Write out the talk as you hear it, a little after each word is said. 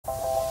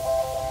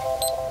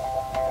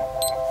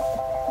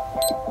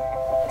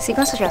事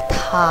關實在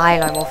太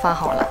耐冇返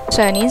學啦，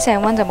上年Sem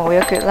 1就冇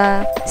咗橛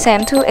啦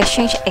，Sem 2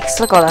 Exchange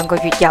X 嗰2個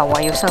月又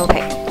話要收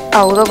皮，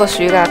漚多個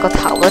暑假個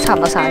頭都差唔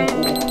多散菇。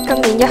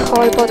今年一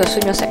開波就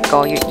酸咗成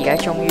個月，而家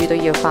終於都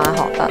要返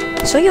學啦，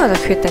所以我就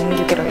決定要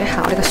記錄一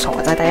下呢個傻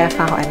仔第一日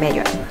返學係咩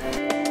樣。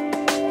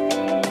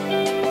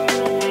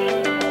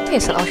其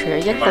實我除咗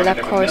一個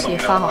lab course 要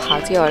返學校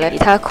之外咧，其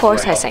他 course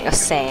係成個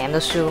Sem 都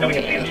Zoom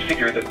嘅。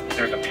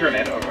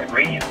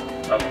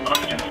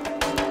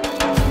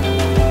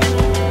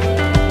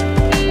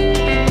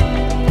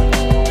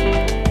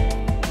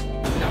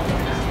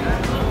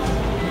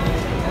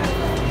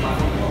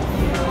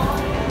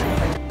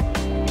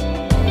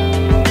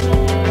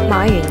買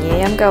完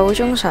嘢飲夠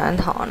鐘上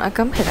堂啦，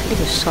咁其實呢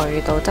條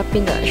隧道側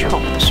邊就係松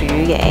鼠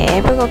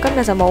嘅，不過今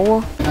日就冇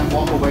喎。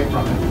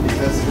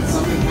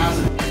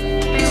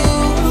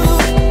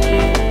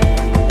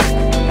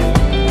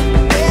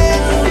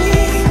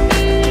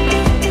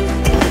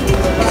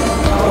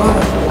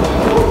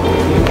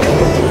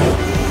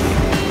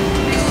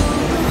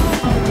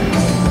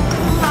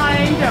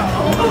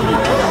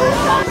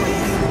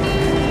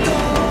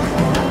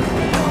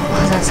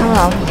心諗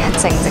而家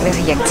正值呢次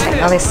疫情，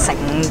我哋成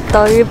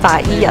堆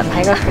白衣人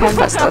喺個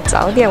campus 度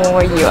走，啲人會唔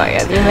會以為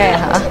有啲咩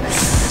嚇？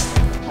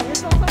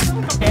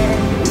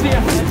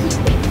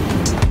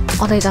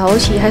我哋就好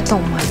似喺動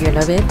物園裏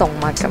邊啲動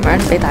物咁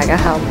樣，俾大家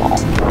喺度望。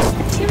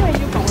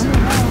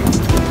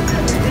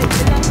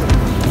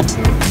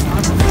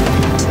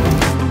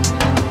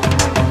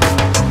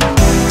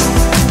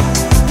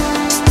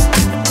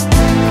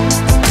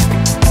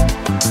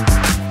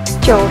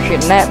做完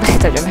lab 咧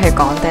就準備去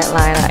講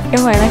deadline 啦，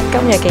因為咧今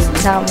日嘅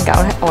2359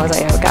咧我就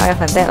有交一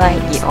份 deadline，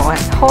 而我係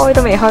開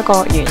都未開過，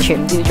完全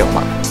唔知做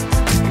乜。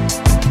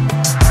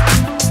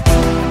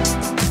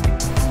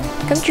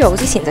咁做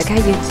之前就梗係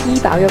要醫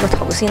飽咗個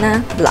肚先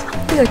啦。嗱，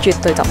呢個絕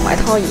對就唔係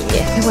拖延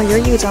嘅，係為咗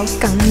要走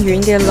更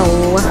遠嘅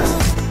路啊！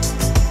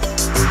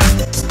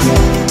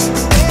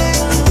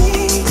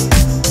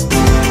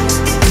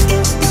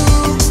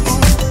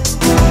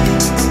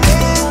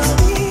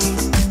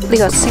呢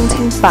個聲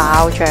稱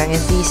爆醬嘅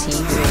芝士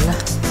丸啊，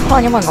可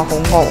能因為我好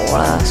餓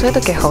啦，所以都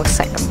幾好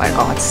食，唔係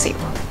講笑。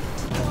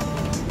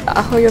打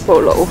開咗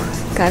部腦，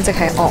簡直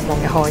係噩夢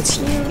嘅開始。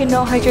原來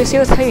我係最少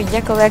要睇完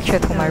一個 lecture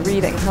同埋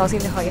reading， 我先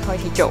至可以開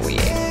始做嘢。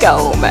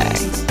救命！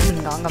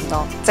唔講咁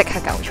多，即刻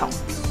夠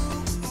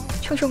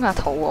鐘。沖下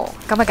肚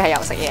喎，咁啊梗係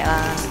又食嘢啦。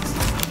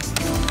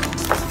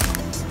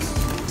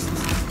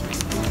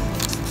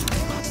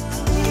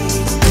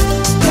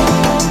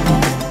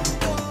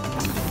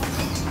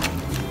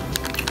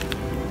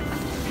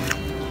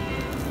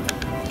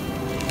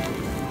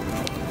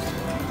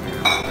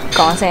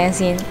講聲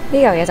先，呢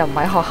樣嘢就唔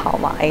喺學校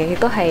買嘅，亦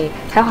都係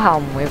喺學校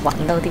唔會揾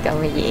到啲咁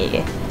嘅嘢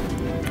嘅。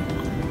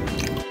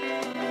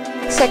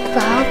食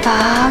飽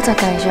飽就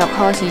繼續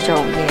開始做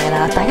嘢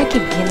啦。大家見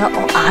唔見到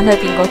我眼裏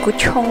邊嗰股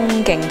衝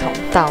勁同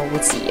鬥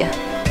志啊？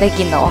你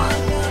見到啊？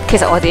其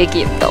實我自己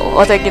見唔到，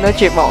我就係見到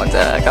絕望咋，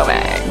救命！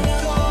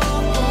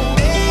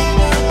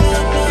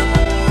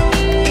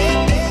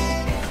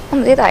我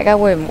唔知大家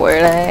會唔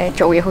會呢？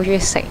做嘢好中意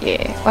食嘢，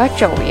我一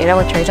做嘢呢，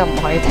個嘴就唔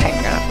可以停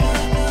噶啦。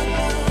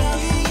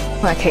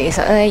其實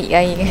咧，而家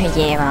已經係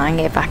夜晚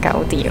嘅8、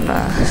9點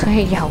啦，所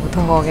以又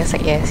到我嘅食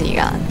嘢時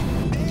間。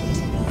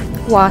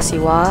話時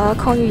話，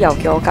康宇又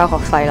叫我交學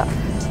費啦。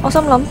我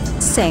心諗，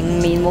成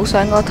年冇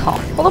上過堂，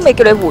我都未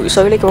叫你回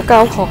水，你叫我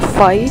交學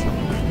費？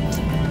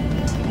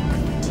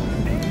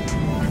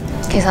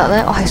其實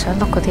咧，我係想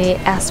錄嗰啲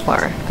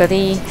ASMR 嗰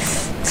啲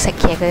食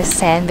嘢嗰啲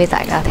聲俾大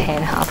家聽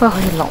下，不過好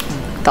似錄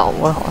唔到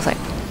啦，可惜。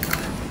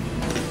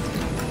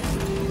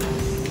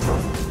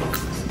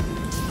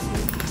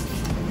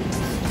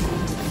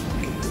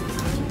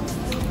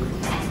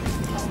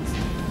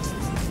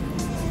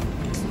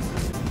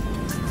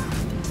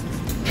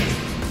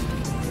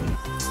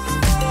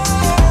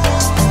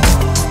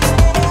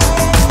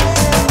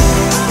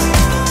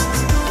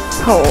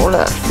好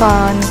啦，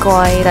返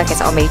歸，但其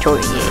實我未做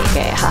完嘢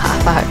嘅，哈哈，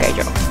返去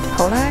繼續。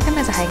好啦，今日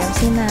就係咁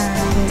先啦，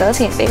唔走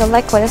前俾個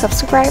like 或者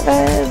subscribe 啦，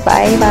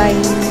拜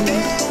拜。